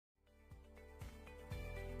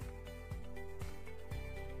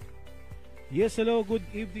Yes, hello, good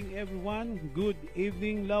evening everyone. Good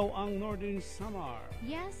evening, Lawang Northern Samar.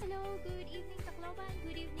 Yes, hello. Good evening, Tacloban.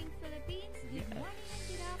 Good evening, Philippines. Good morning and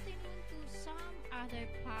good afternoon to some other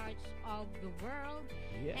parts of the world.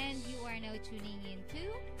 Yes. And you are now tuning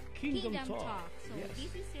into Kingdom Talk. So Yes.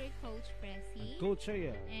 this is your coach, Pressy. Coach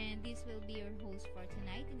Ariel. And this will be your host for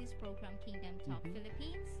tonight in this program, Kingdom Talk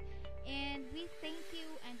Philippines. And we thank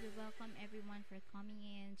you and we welcome everyone for coming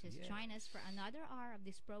in. Just Yes. join us for another hour of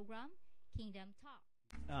this program, Kingdom Talk.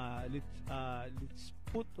 Let's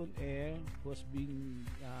put on air who's been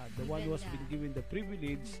the one who has been given the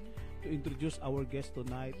privilege to introduce our guest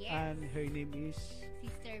tonight, Yes. and her name is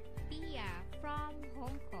Sister Pia from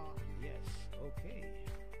Hong Kong. yes. Okay.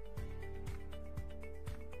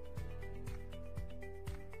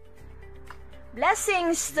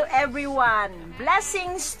 Blessings to everyone.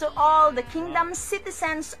 Blessings to all the kingdom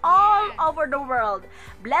citizens all over the world.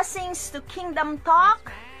 Blessings to Kingdom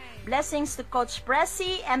Talk. Blessings to Coach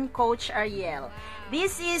Pressy and Coach Ariel.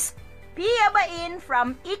 This is Pia Bain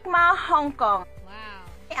from IKMA, Hong Kong. Wow.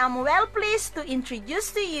 I am well pleased to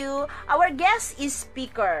introduce to you our guest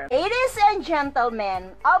speaker. Ladies and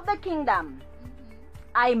gentlemen of the kingdom,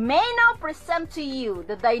 I may now present to you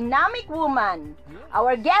the dynamic woman,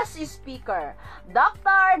 our guest speaker,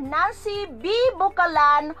 Dr. Nancy B.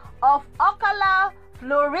 Bocalan of Ocala,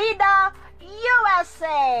 Florida,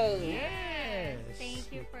 USA. Yes.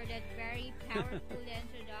 Thank you for that very powerful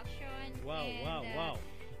introduction. Wow, And, wow.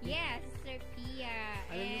 Yes, Sir Pia.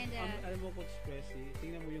 And Alam mo, Coach Pressy,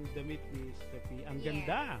 tingnan mo yung damit ni Steffi. Ang Yes.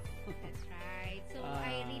 ganda. that's right. So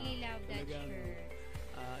I really love that talagang, shirt.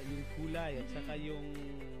 Yung kulay at saka yung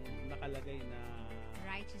nakalagay na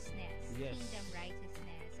Righteousness. Yes. Kingdom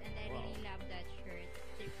righteousness. And I Wow. really love that shirt,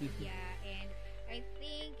 Sir Pia. And I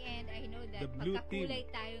think and I know that The blue magkakulay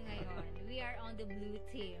tayo ngayon. We are on the blue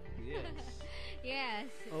team. yes. Yes.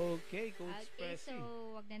 Okay, Coach Okay, Pressy.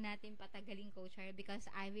 so wag na natin patagalin, Coach Harry, because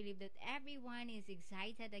I believe that everyone is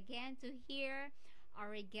excited again to hear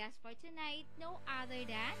our guest for tonight, no other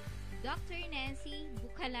than Dr. Nancy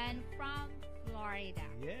Bocalan from Florida.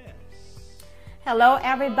 Yes. Hello,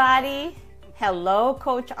 everybody. Hello,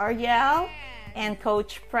 Coach Ariel Yes. and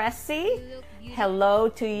Coach Pressy. You look beautiful. Hello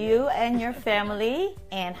to you and your family.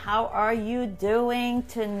 And how are you doing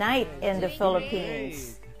tonight in the Doing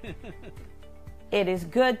Philippines? It is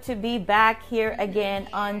good to be back here again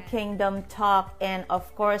on Kingdom Talk. And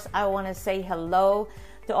of course, I want to say hello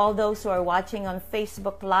to all those who are watching on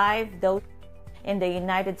Facebook Live, those in the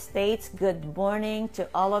United States. Good morning to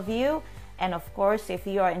all of you. And of course, if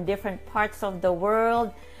you are in different parts of the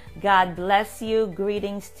world, God bless you.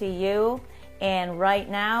 Greetings to you. And right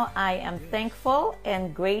now, I am thankful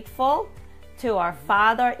and grateful to our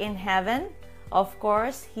Father in heaven. Of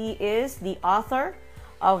course, He is the author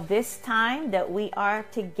of this time that we are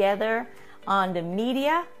together on the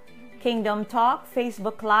media, Kingdom Talk,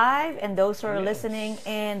 Facebook Live, and those who are listening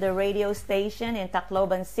in the radio station in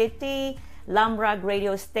Tacloban City, Lambrag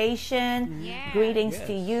radio station. Yes. Greetings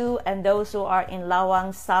to you and those who are in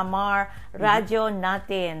Lawang Samar, Radio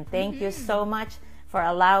Natin. Thank you so much for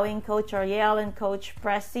allowing Coach Ariel and Coach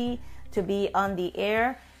Pressy to be on the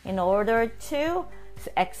air in order to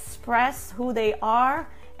express who they are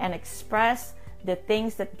and express the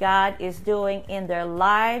things that God is doing in their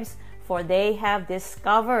lives, for they have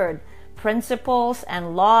discovered principles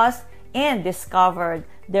and laws and discovered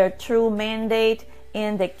their true mandate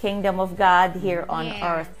in the kingdom of God here on Yes.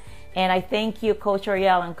 earth. And I thank you, Coach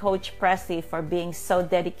Ariel and Coach Pressy, for being so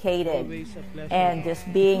dedicated Always a pleasure. and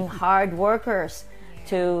just being hard workers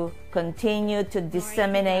to continue to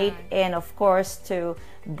disseminate and of course to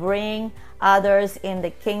bring others in the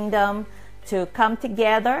kingdom to come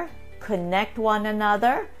together, connect one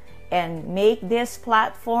another, and make this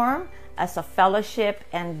platform as a fellowship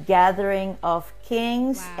and gathering of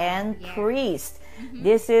kings Wow, and yeah. priests.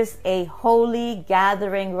 This is a holy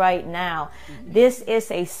gathering right now. This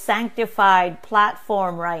is a sanctified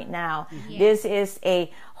platform right now. This is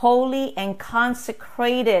a holy and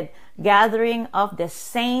consecrated gathering of the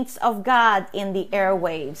saints of God in the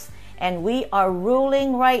airwaves. And we are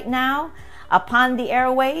ruling right now upon the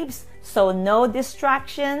airwaves, so no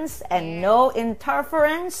distractions and no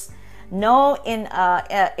interference, no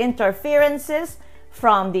interferences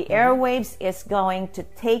from the airwaves is going to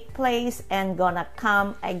take place and gonna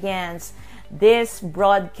come against this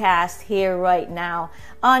broadcast here right now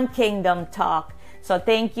on Kingdom Talk. So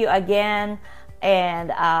thank you again,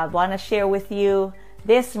 and I want to share with you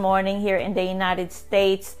this morning here in the United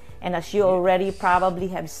States, and as you already probably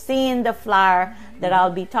have seen the flyer that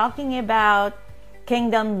I'll be talking about,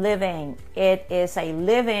 Kingdom Living. It is a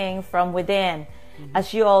living from within.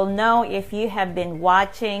 As you all know, if you have been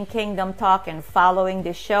watching Kingdom Talk and following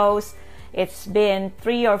the shows, it's been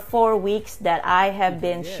 3 or 4 weeks that I have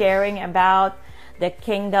been sharing about the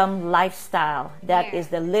kingdom lifestyle. That is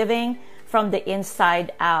the living from the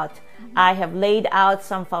inside out. I have laid out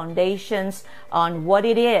some foundations on what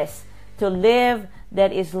it is to live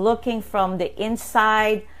that is looking from the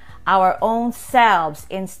inside our own selves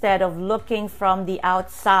instead of looking from the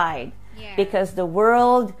outside. Because the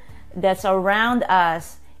world that's around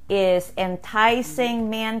us is enticing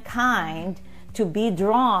mankind to be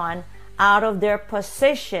drawn out of their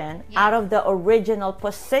position, out of the original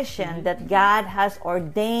position that God has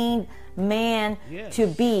ordained man to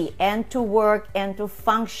be and to work and to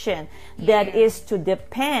function. That is to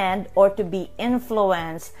depend or to be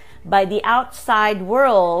influenced by the outside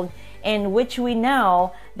world, in which we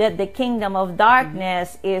know that the kingdom of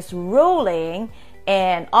darkness is ruling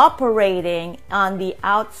and operating on the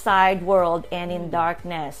outside world and in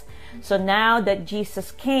darkness. So now that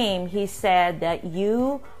Jesus came, he said that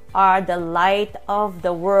you are the light of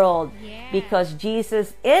the world, because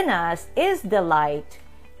Jesus in us is the light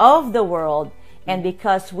of the world. And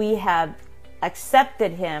because we have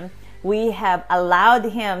accepted him, we have allowed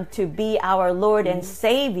him to be our Lord and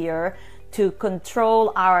Savior, to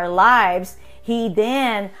control our lives, he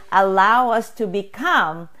then allow us to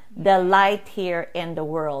become the light here in the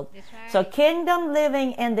world. So kingdom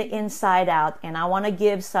living in the inside out. And I want to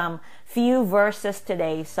give some few verses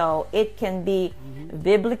today so it can be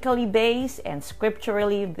biblically based and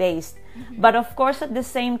scripturally based. But of course, at the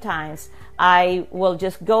same time, I will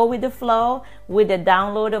just go with the flow, with the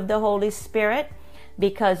download of the Holy Spirit,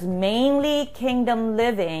 because mainly kingdom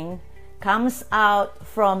living comes out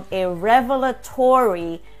from a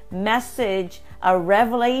revelatory message, a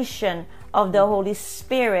revelation of the Holy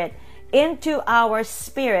Spirit into our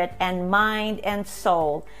spirit and mind and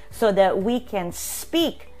soul, so that we can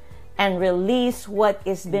speak and release what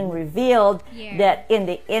is being revealed that in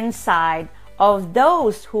the inside of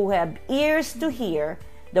those who have ears to hear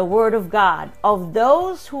the word of God, of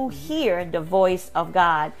those who hear the voice of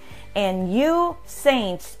God. And you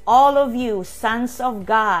saints, all of you sons of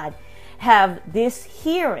God, have this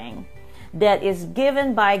hearing that is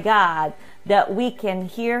given by God, that we can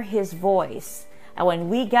hear his voice. And when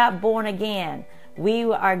we got born again, we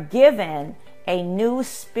are given a new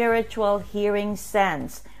spiritual hearing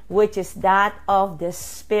sense, which is that of the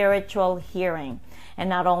spiritual hearing. And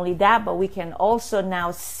not only that, but we can also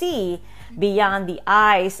now see beyond the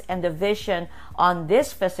eyes and the vision on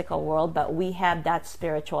this physical world, but we have that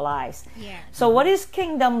spiritual eyes. So what is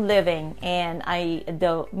kingdom living? And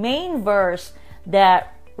the main verse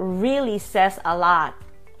that really says a lot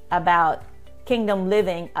about kingdom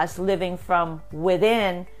living as living from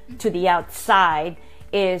within to the outside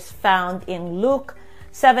is found in Luke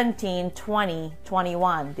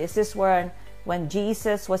 17:20-21. This is when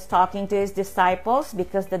Jesus was talking to his disciples,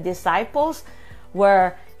 because the disciples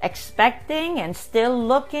were expecting and still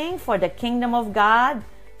looking for the kingdom of God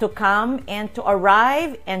to come and to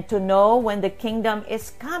arrive, and to know when the kingdom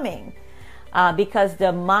is coming. Because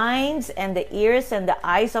the minds and the ears and the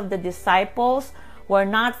eyes of the disciples were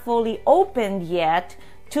not fully opened yet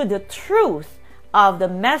to the truth of the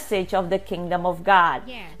message of the kingdom of God.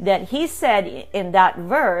 That he said in that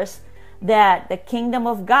verse that the kingdom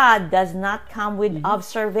of God does not come with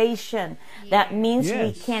observation. That means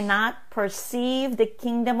we cannot perceive the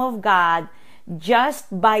kingdom of God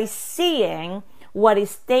just by seeing what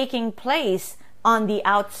is taking place on the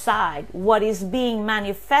outside, what is being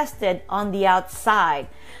manifested on the outside.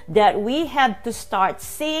 That we have to start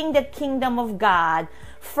seeing the kingdom of God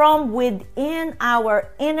from within our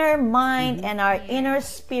inner mind and our inner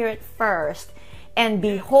spirit first, and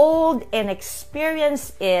behold and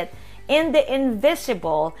experience it in the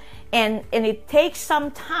invisible. And it takes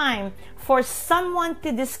some time for someone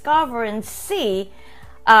to discover and see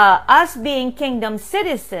us being kingdom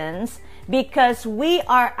citizens, because we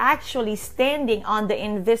are actually standing on the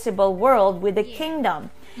invisible world with the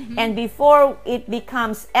kingdom. And before it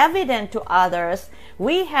becomes evident to others,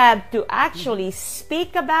 we have to actually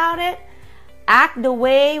speak about it, act the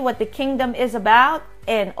way what the kingdom is about,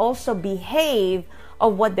 and also behave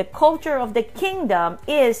of what the culture of the kingdom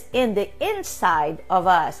is in the inside of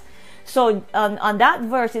us. So on that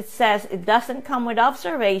verse, it says it doesn't come with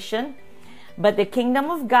observation, but the kingdom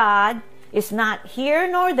of God is not here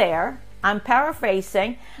nor there. I'm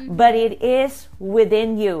paraphrasing, but it is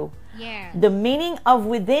within you. The meaning of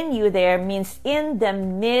within you there means in the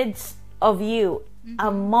midst of you,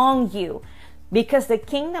 among you, because the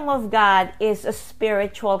kingdom of God is a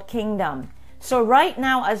spiritual kingdom. So right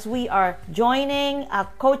now, as we are joining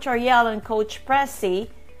Coach Ariel and Coach Pressy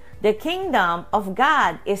the kingdom of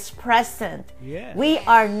God is present. Yes. We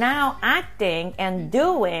are now acting and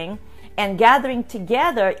doing and gathering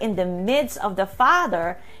together in the midst of the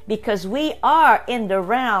Father, because we are in the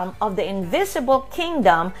realm of the invisible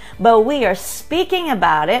kingdom, but we are speaking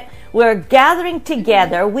about it. We're gathering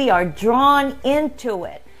together. We are drawn into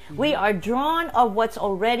it. We are drawn of what's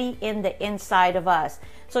already in the inside of us.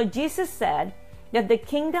 So Jesus said that the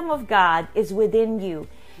kingdom of God is within you.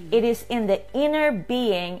 It is in the inner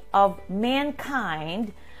being of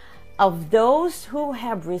mankind, of those who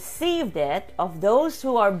have received it, of those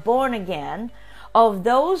who are born again, of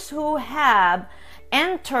those who have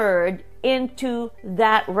entered into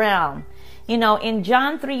that realm. You know, in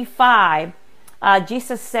John 3:5,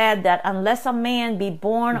 Jesus said that unless a man be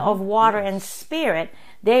born of water and spirit,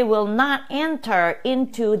 they will not enter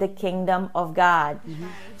into the kingdom of God.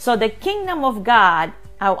 So the kingdom of God,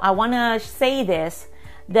 I want to say this,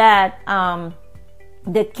 that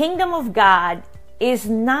the kingdom of God is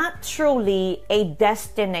not truly a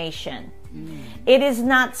destination. It is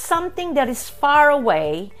not something that is far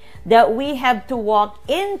away that we have to walk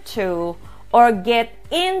into or get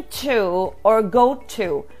into or go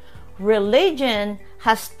to. Religion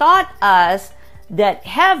has taught us that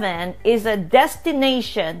heaven is a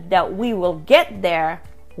destination that we will get there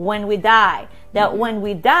when we die. That when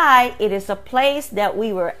we die, it is a place that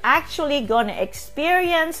we were actually going to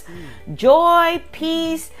experience joy,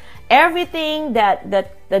 peace, everything that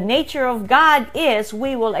the nature of God is,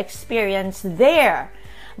 we will experience there.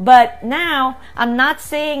 But now, I'm not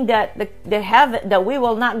saying that the heaven, that we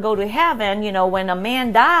will not go to heaven. You know, when a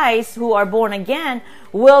man dies who are born again,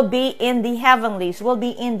 will be in the heavenlies, will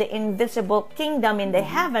be in the invisible kingdom in the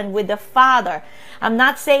heaven with the Father. I'm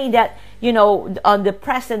not saying that, you know, on the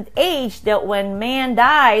present age, that when man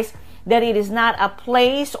dies, that it is not a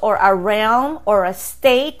place or a realm or a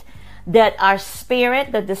state that our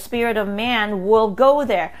spirit, that the spirit of man will go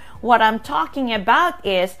there. What I'm talking about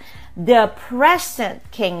is the present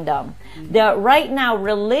kingdom. That right now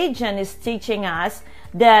religion is teaching us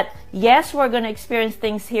that yes, we're going to experience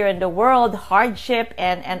things here in the world, hardship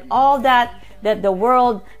and all that the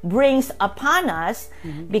world brings upon us,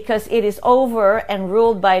 because it is over and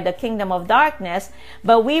ruled by the kingdom of darkness.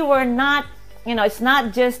 But we were not, you know, it's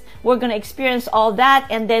not just we're going to experience all that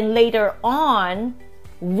and then later on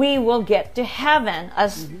we will get to heaven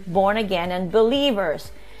as born again and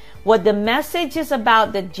believers. What the message is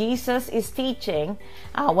about that Jesus is teaching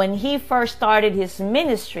when he first started his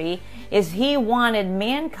ministry is he wanted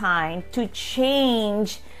mankind to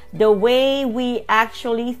change the way we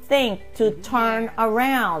actually think, to turn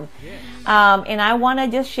around. And I want to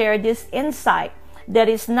just share this insight, that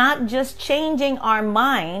it's not just changing our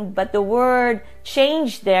mind, but the word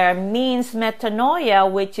change there means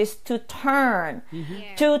metanoia, which is to turn,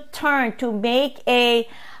 to make a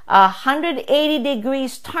 180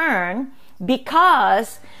 degrees turn,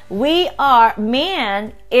 because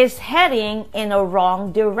man is heading in a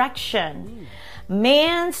wrong direction.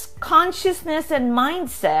 Man's consciousness and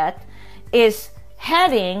mindset is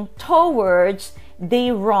heading towards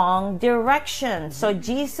the wrong direction. So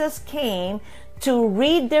Jesus came to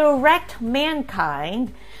redirect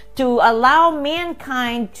mankind, to allow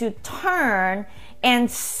mankind to turn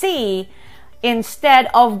and see, instead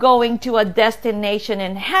of going to a destination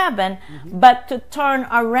in heaven, but to turn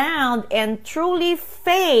around and truly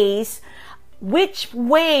face which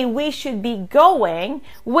way we should be going,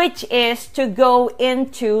 which is to go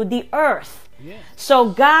into the earth.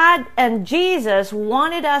 So God and Jesus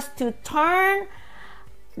wanted us to turn,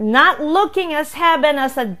 not looking at heaven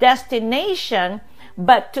as a destination,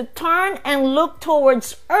 but to turn and look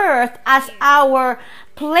towards earth as our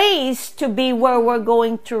place to be, where we're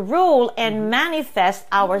going to rule and manifest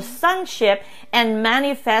our sonship and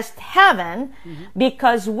manifest heaven,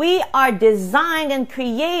 because we are designed and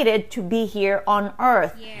created to be here on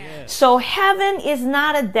earth. So heaven is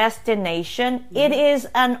not a destination, it is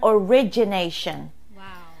an origination.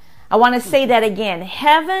 I want to say that again.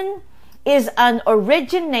 Heaven is an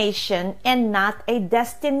origination and not a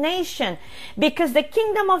destination, because the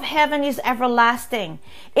kingdom of heaven is everlasting.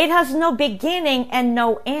 It has no beginning and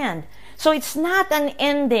no end. So it's not an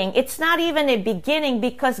ending. It's not even a beginning,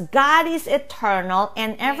 because God is eternal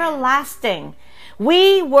and everlasting.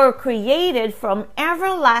 We were created from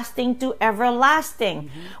everlasting to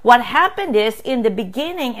everlasting. What happened is, in the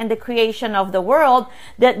beginning and the creation of the world,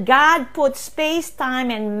 that God put space,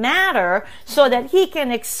 time, and matter so that he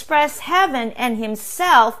can express heaven and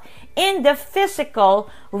himself in the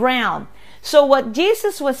physical realm. So what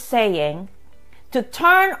Jesus was saying, to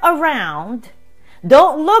turn around,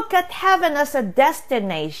 don't look at heaven as a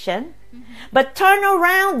destination, but turn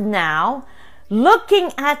around now.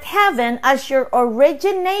 looking at heaven as your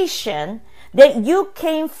origination, that you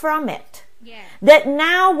came from it. Yes. That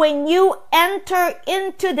now when you enter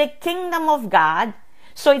into the kingdom of God,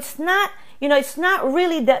 so it's not, it's not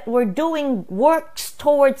really that we're doing works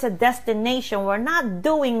towards a destination. We're not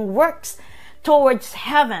doing works towards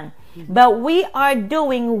heaven, but we are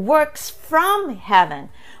doing works from heaven.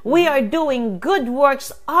 We are doing good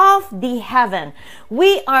works of the heaven.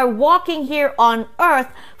 We are walking here on earth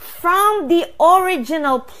from the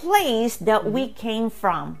original place that we came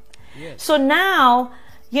from. Yes. So now,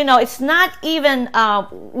 it's not even,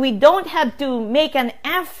 we don't have to make an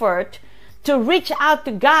effort to reach out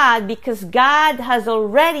to God, because God has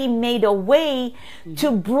already made a way to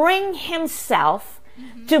bring himself,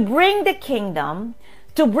 to bring the kingdom,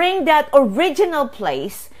 to bring that original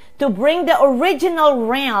place, to bring the original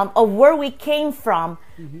realm of where we came from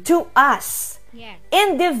to us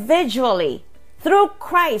individually through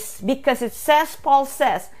Christ, because it says, Paul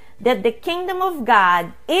says, that the kingdom of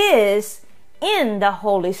God is in the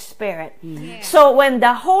Holy Spirit. So when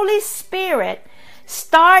the Holy Spirit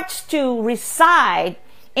starts to reside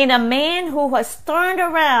in a man who has turned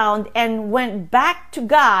around and went back to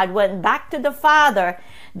God, went back to the Father,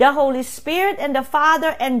 the Holy Spirit and the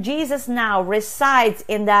Father and Jesus now resides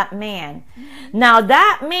in that man. Now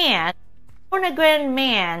that man, born again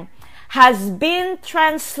man, has been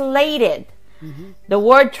translated. The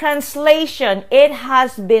word translation, it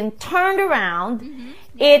has been turned around.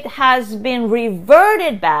 It has been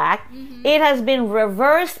reverted back. It has been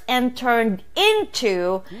reversed and turned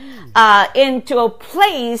into a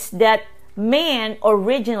place that man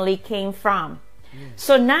originally came from.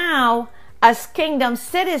 So now, as kingdom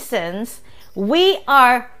citizens, we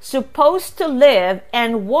are supposed to live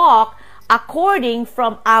and walk according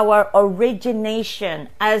from our origination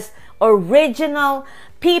as original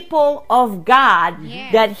people of God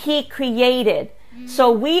that he created.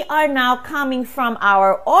 So we are now coming from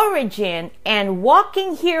our origin and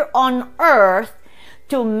walking here on earth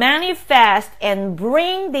to manifest and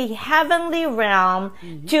bring the heavenly realm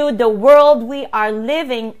to the world we are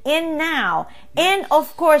living in now. And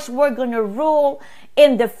of course, we're going to rule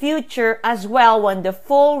in the future as well. When the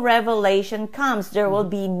full revelation comes, there will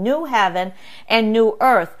be new heaven and new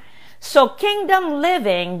earth. So kingdom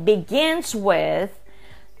living begins with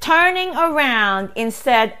turning around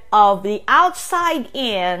instead of the outside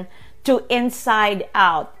in to inside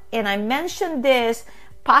out. And I mentioned this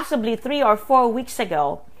possibly 3 or 4 weeks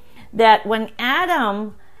ago, that when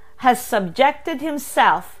Adam has subjected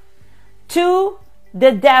himself to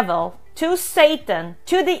the devil, to Satan,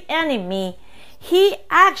 to the enemy, he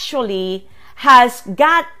actually has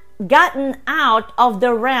gotten out of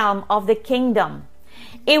the realm of the kingdom.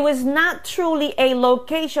 It was not truly a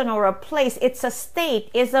location or a place. It's a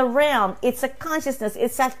state, it's a realm, it's a consciousness,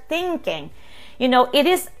 it's a thinking. It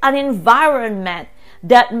is an environment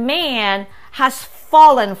that man has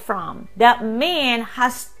fallen from, that man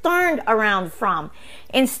has turned around from.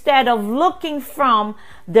 Instead of looking from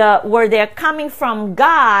where they're coming from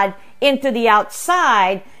God into the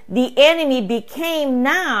outside, the enemy became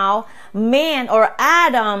now man or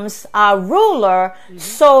Adam's ruler.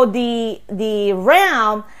 So the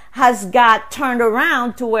realm has got turned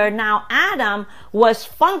around to where now Adam was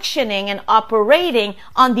functioning and operating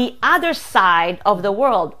on the other side of the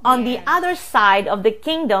world, on the other side of the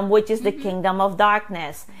kingdom, which is the kingdom of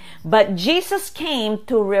darkness. But Jesus came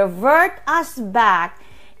to revert us back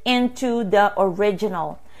into the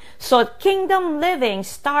original. So kingdom living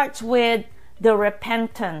starts with the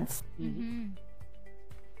repentance.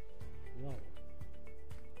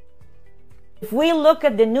 If we look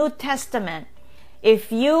at the New Testament,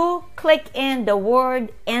 if you click in the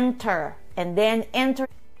word enter and then enter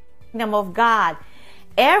the kingdom of God,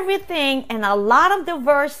 everything and a lot of the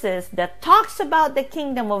verses that talks about the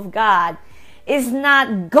kingdom of God is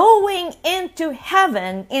not going into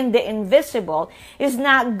heaven in the invisible, is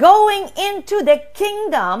not going into the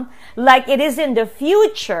kingdom like it is in the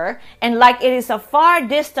future and like it is a far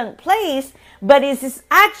distant place, but it is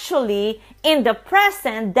actually in the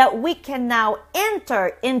present that we can now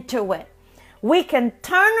enter into it. We can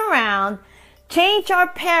turn around, change our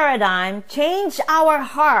paradigm, change our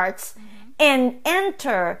hearts, and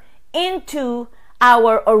enter into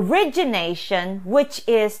our origination, which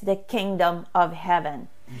is the kingdom of heaven.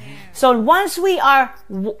 So once we are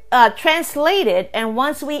translated and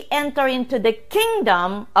once we enter into the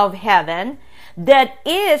kingdom of heaven that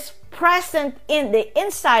is present in the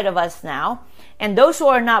inside of us now, and those who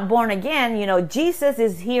are not born again, Jesus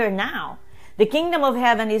is here now. The kingdom of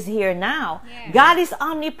heaven is here now. God is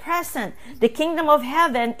omnipresent. The kingdom of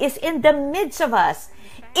heaven is in the midst of us.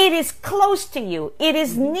 It is close to you. It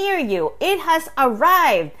is near you. It has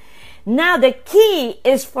arrived. Now the key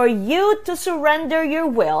is for you to surrender your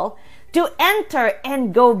will, to enter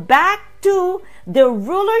and go back to the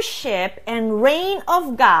rulership and reign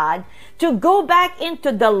of God, to go back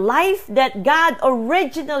into the life that God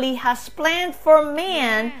originally has planned for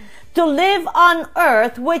man to live on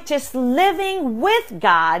earth, which is living with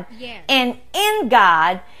God and in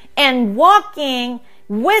God and walking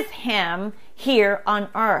with Him here on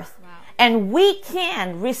earth. And we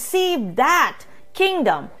can receive that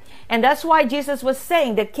kingdom. And that's why Jesus was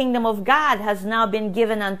saying the kingdom of God has now been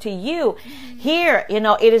given unto you. Here,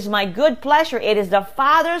 it is my good pleasure. It is the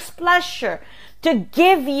Father's pleasure to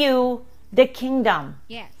give you the kingdom.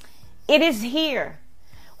 Yes. It is here.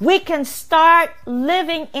 We can start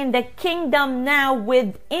living in the kingdom now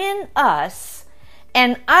within us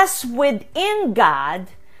and us within God,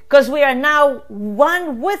 because we are now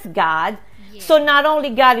one with God. Yes. So not only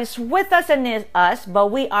God is with us and is us, but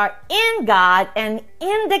we are in God and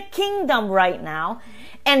in the kingdom right now.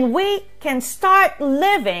 And we can start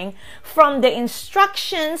living from the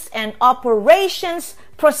instructions and operations,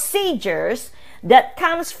 procedures that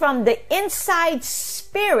comes from the inside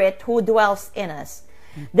Spirit who dwells in us.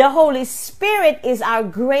 The Holy Spirit is our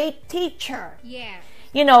great teacher. Yeah.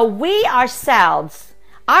 We ourselves,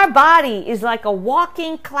 our body is like a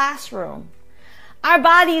walking classroom. Our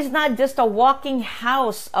body is not just a walking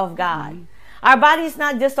house of God. Our body is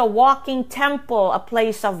not just a walking temple, a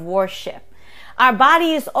place of worship. Our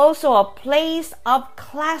body is also a place of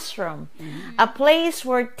classroom, a place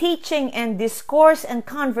where teaching and discourse and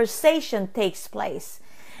conversation takes place.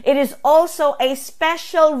 It is also a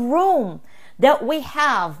special room that we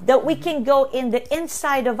have, that we can go in the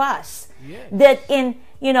inside of us. Yes. That in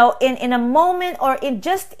a moment, or in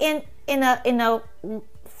a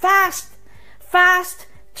fast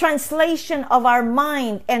translation of our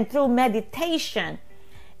mind, and through meditation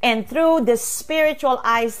and through the spiritual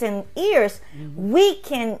eyes and ears, we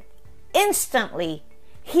can instantly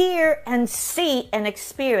hear and see and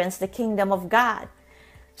experience the kingdom of God.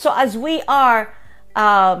 So as we are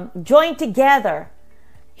joined together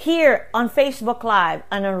here on Facebook Live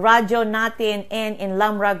and on Radyo Natin and in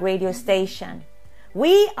Lamrag radio station,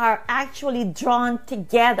 we are actually drawn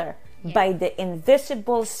together by the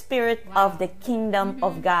invisible Spirit of the kingdom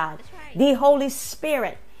of God. The Holy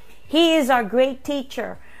Spirit. He is our great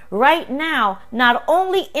teacher. Right now, not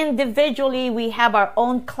only individually, we have our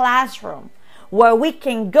own classroom where we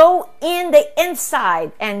can go in the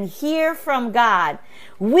inside and hear from God.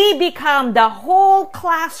 We become the whole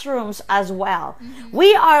classrooms as well.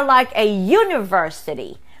 We are like a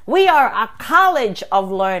university. We are a college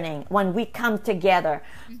of learning when we come together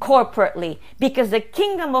corporately, because the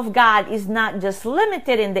kingdom of God is not just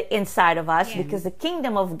limited in the inside of us, because the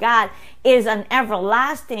kingdom of God is an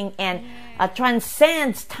everlasting and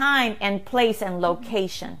transcends time and place and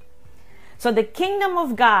location. So the kingdom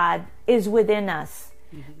of God is within us,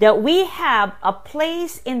 that we have a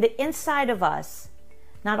place in the inside of us,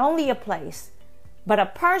 not only a place, but a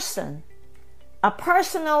person, a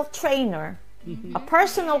personal trainer, a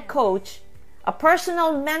personal coach, a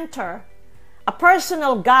personal mentor, a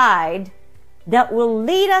personal guide that will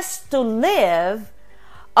lead us to live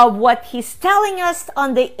of what He's telling us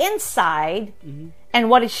on the inside, and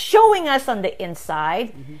what is showing us on the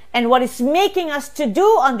inside, and what is making us to do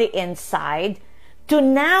on the inside, to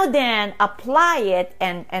now then apply it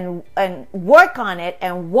and work on it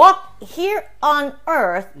and walk here on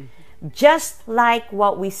earth just like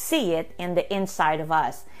what we see it in the inside of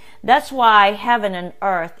us. That's why heaven and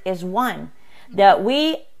earth is one. That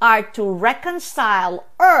we are to reconcile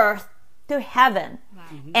earth to heaven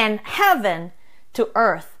and heaven to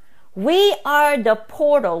earth. We are the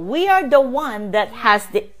portal. We are the one that has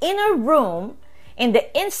the inner room in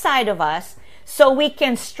the inside of us, so we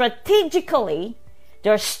can strategically,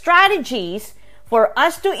 there are strategies for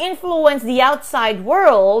us to influence the outside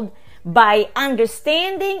world by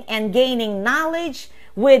understanding and gaining knowledge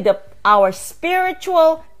with our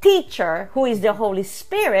spiritual teacher, who is the Holy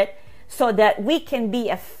Spirit, so that we can be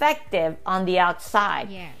effective on the outside.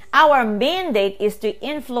 Yes. Our mandate is to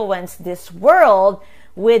influence this world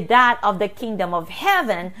with that of the kingdom of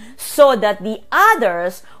heaven, so that the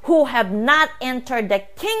others who have not entered the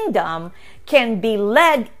kingdom can be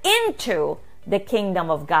led into the kingdom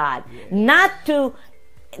of God. Yes. Not to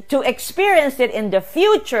experience it in the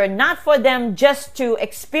future, not for them just to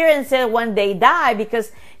experience it when they die,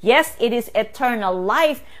 because yes, it is eternal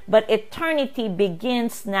life, but eternity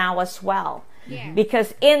begins now as well. Yeah.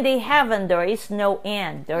 Because in the heaven there is no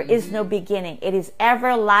end, there is no beginning. It is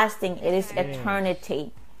everlasting, it is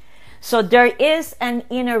eternity. So there is an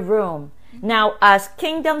inner room Now, as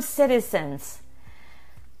kingdom citizens,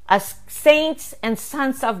 as saints and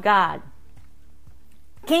sons of God,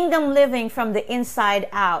 kingdom living from the inside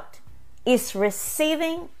out is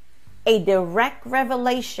receiving a direct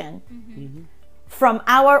revelation from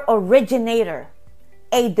our originator,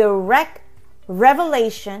 a direct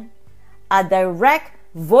revelation, a direct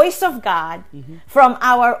voice of God from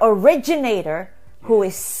our originator who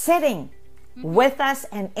is sitting with us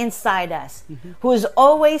and inside us, who is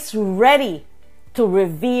always ready to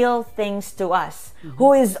reveal things to us,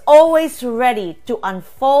 who is always ready to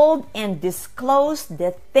unfold and disclose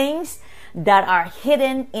the things that are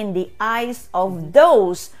hidden in the eyes of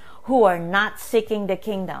those who are not seeking the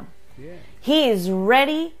kingdom. Yeah. He is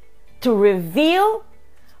ready to reveal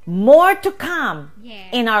more to come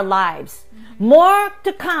in our lives, more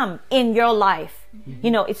to come in your life.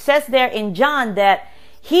 You know, it says there in John that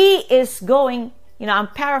he is going, you know, I'm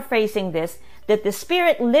paraphrasing this, that the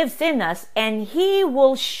Spirit lives in us and he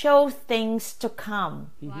will show things to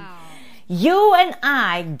come. Wow. You and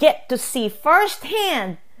I get to see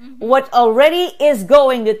firsthand what already is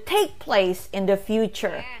going to take place in the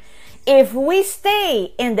future. Yes. If we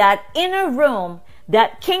stay in that inner room,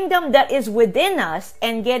 that kingdom that is within us,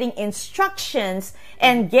 and getting instructions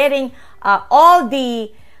and getting all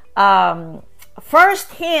the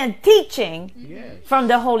first-hand teaching from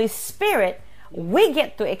the Holy Spirit, we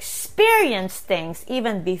get to experience things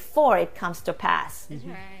even before it comes to pass. That's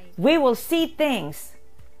right. We will see things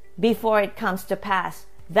before it comes to pass.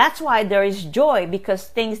 That's why there is joy, because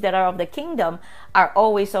things that are of the kingdom are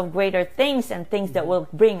always of greater things and things that will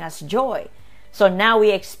bring us joy. So now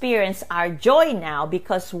we experience our joy now,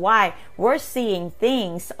 because why? We're seeing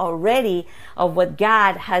things already of what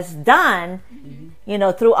God has done, you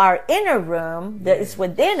know, through our inner room that is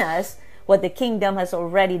within us, what the kingdom has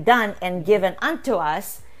already done and given unto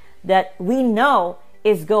us, that we know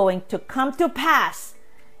is going to come to pass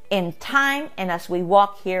in time and as we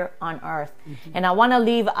walk here on earth. And I want to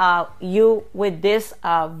leave you with this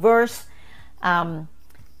verse,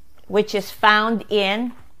 which is found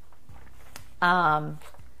in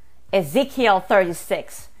Ezekiel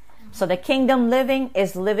 36. So the kingdom living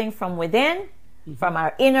is living from within, from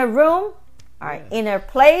our inner room, our inner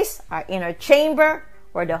place, our inner chamber,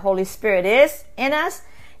 where the Holy Spirit is in us.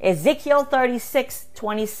 Ezekiel 36,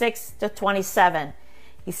 26 to 27.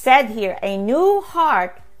 He said here, a new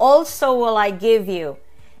heart also will I give you,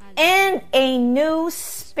 and a new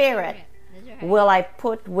spirit will I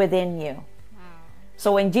put within you.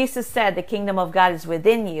 So when Jesus said the kingdom of God is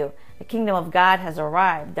within you, the kingdom of God has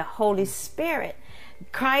arrived. The Holy Spirit,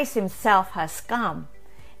 Christ himself has come.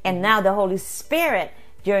 And now the Holy Spirit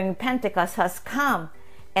during Pentecost has come.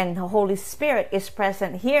 And the Holy Spirit is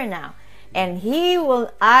present here now. And he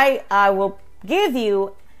will, I will give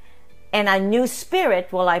you, and a new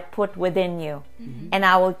spirit will I put within you. And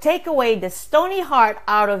I will take away the stony heart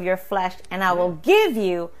out of your flesh, and I will give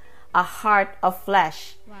you a heart of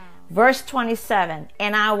flesh. Wow. Verse 27,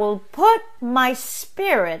 and I will put my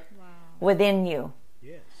spirit within you,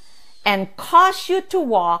 and cause you to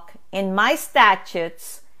walk in my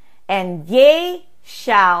statutes, and ye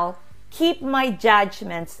shall keep my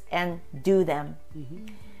judgments and do them.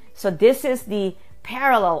 So this is the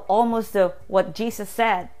parallel, almost the what Jesus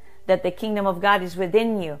said, that the kingdom of God is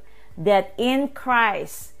within you, that in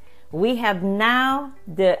Christ we have now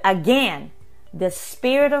the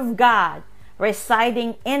Spirit of God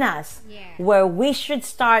residing in us, where we should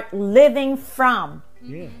start living from,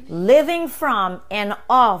 living from and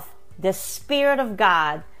of the Spirit of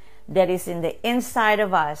God that is in the inside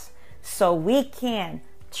of us, so we can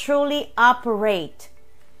truly operate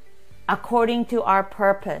according to our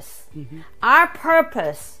purpose. Our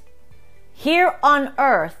purpose here on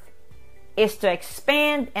earth is to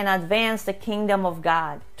expand and advance the kingdom of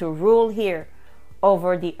God, to rule here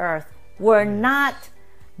over the earth. We're not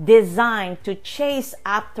designed to chase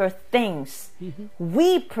after things.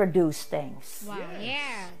 We produce things. Wow.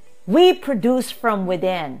 Yes. We produce from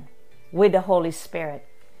within with the Holy Spirit.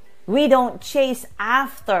 We don't chase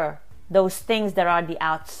after those things that are the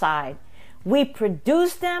outside. We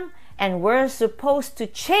produce them, and we're supposed to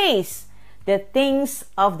chase the things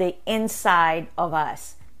of the inside of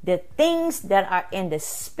us, the things that are in the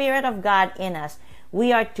Spirit of God in us.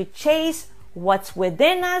 We are to chase what's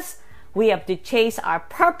within us. We have to chase our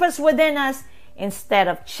purpose within us instead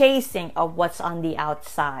of chasing of what's on the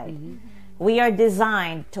outside. We are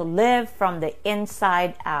designed to live from the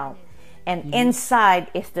inside out, and inside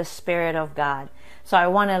is the Spirit of God. So I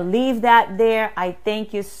want to leave that there. I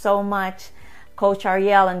thank you so much, Coach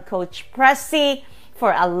Ariel and Coach Pressy,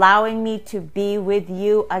 for allowing me to be with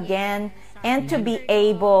you again and to be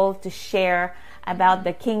able to share about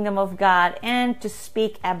the kingdom of God and to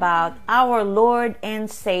speak about our Lord and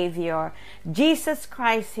Savior, Jesus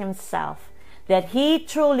Christ Himself, that He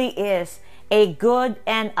truly is a good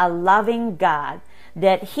and a loving God,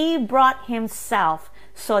 that He brought Himself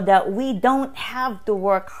so that we don't have to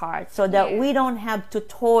work hard, so that we don't have to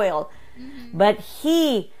toil, but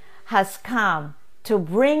He has come to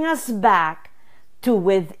bring us back to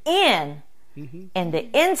within and the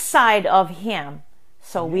inside of Him,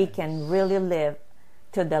 so we can really live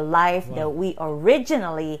to the life that we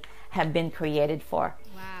originally have been created for.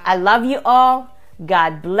 I love you all.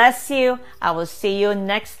 God bless you. I will see you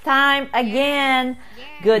next time again.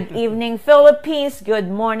 Good evening, Philippines. Good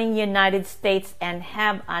morning, United States. And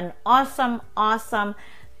have an awesome, awesome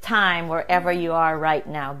time wherever you are right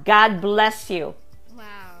now. God bless you.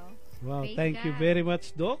 Wow, Praise thank you God. very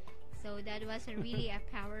much, Doc. So that was a really a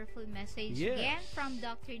powerful message again from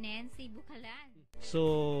Dr. Nancy Bocalan.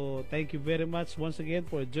 So, thank you very much once again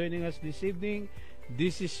for joining us this evening.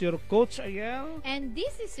 This is your Coach Ariel. And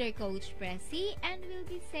this is your Coach Pressy, and we'll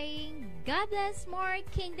be saying God bless, more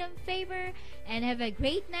kingdom favor, and have a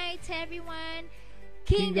great night to everyone.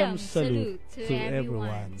 Kingdom salute to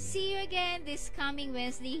everyone. See you again this coming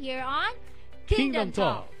Wednesday here on Kingdom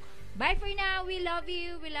Talk. Bye for now. We love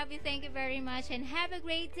you. We love you. Thank you very much. And have a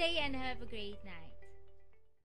great day and have a great night.